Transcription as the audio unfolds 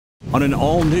on an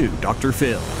all-new Dr.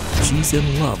 Phil. She's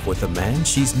in love with a man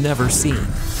she's never seen.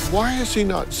 Why has he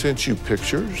not sent you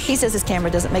pictures? He says his camera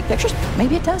doesn't make pictures.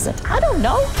 Maybe it doesn't. I don't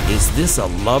know. Is this a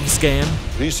love scam?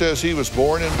 He says he was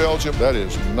born in Belgium. That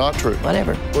is not true.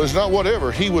 Whatever. Well, it's not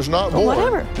whatever. He was not born.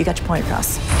 Whatever. You got your point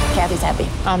across. Kathy's happy.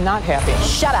 I'm not happy.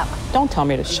 Shut up. Don't tell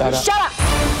me to shut up. Shut up!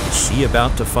 Is she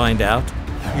about to find out?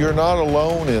 You're not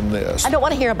alone in this. I don't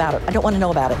want to hear about it. I don't want to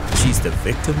know about it. She's the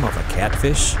victim of a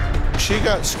catfish? She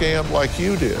got scammed like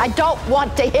you did. I don't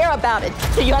want to hear about it.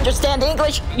 Do you understand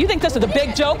English? You think this is a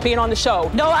big joke, being on the show?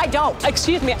 No, I don't.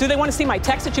 Excuse me, do they want to see my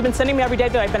text that you've been sending me every day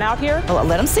that I've been out here? Well,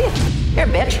 let them see it. Here,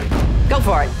 bitch. Go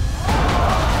for it.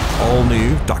 All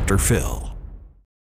new Dr. Phil.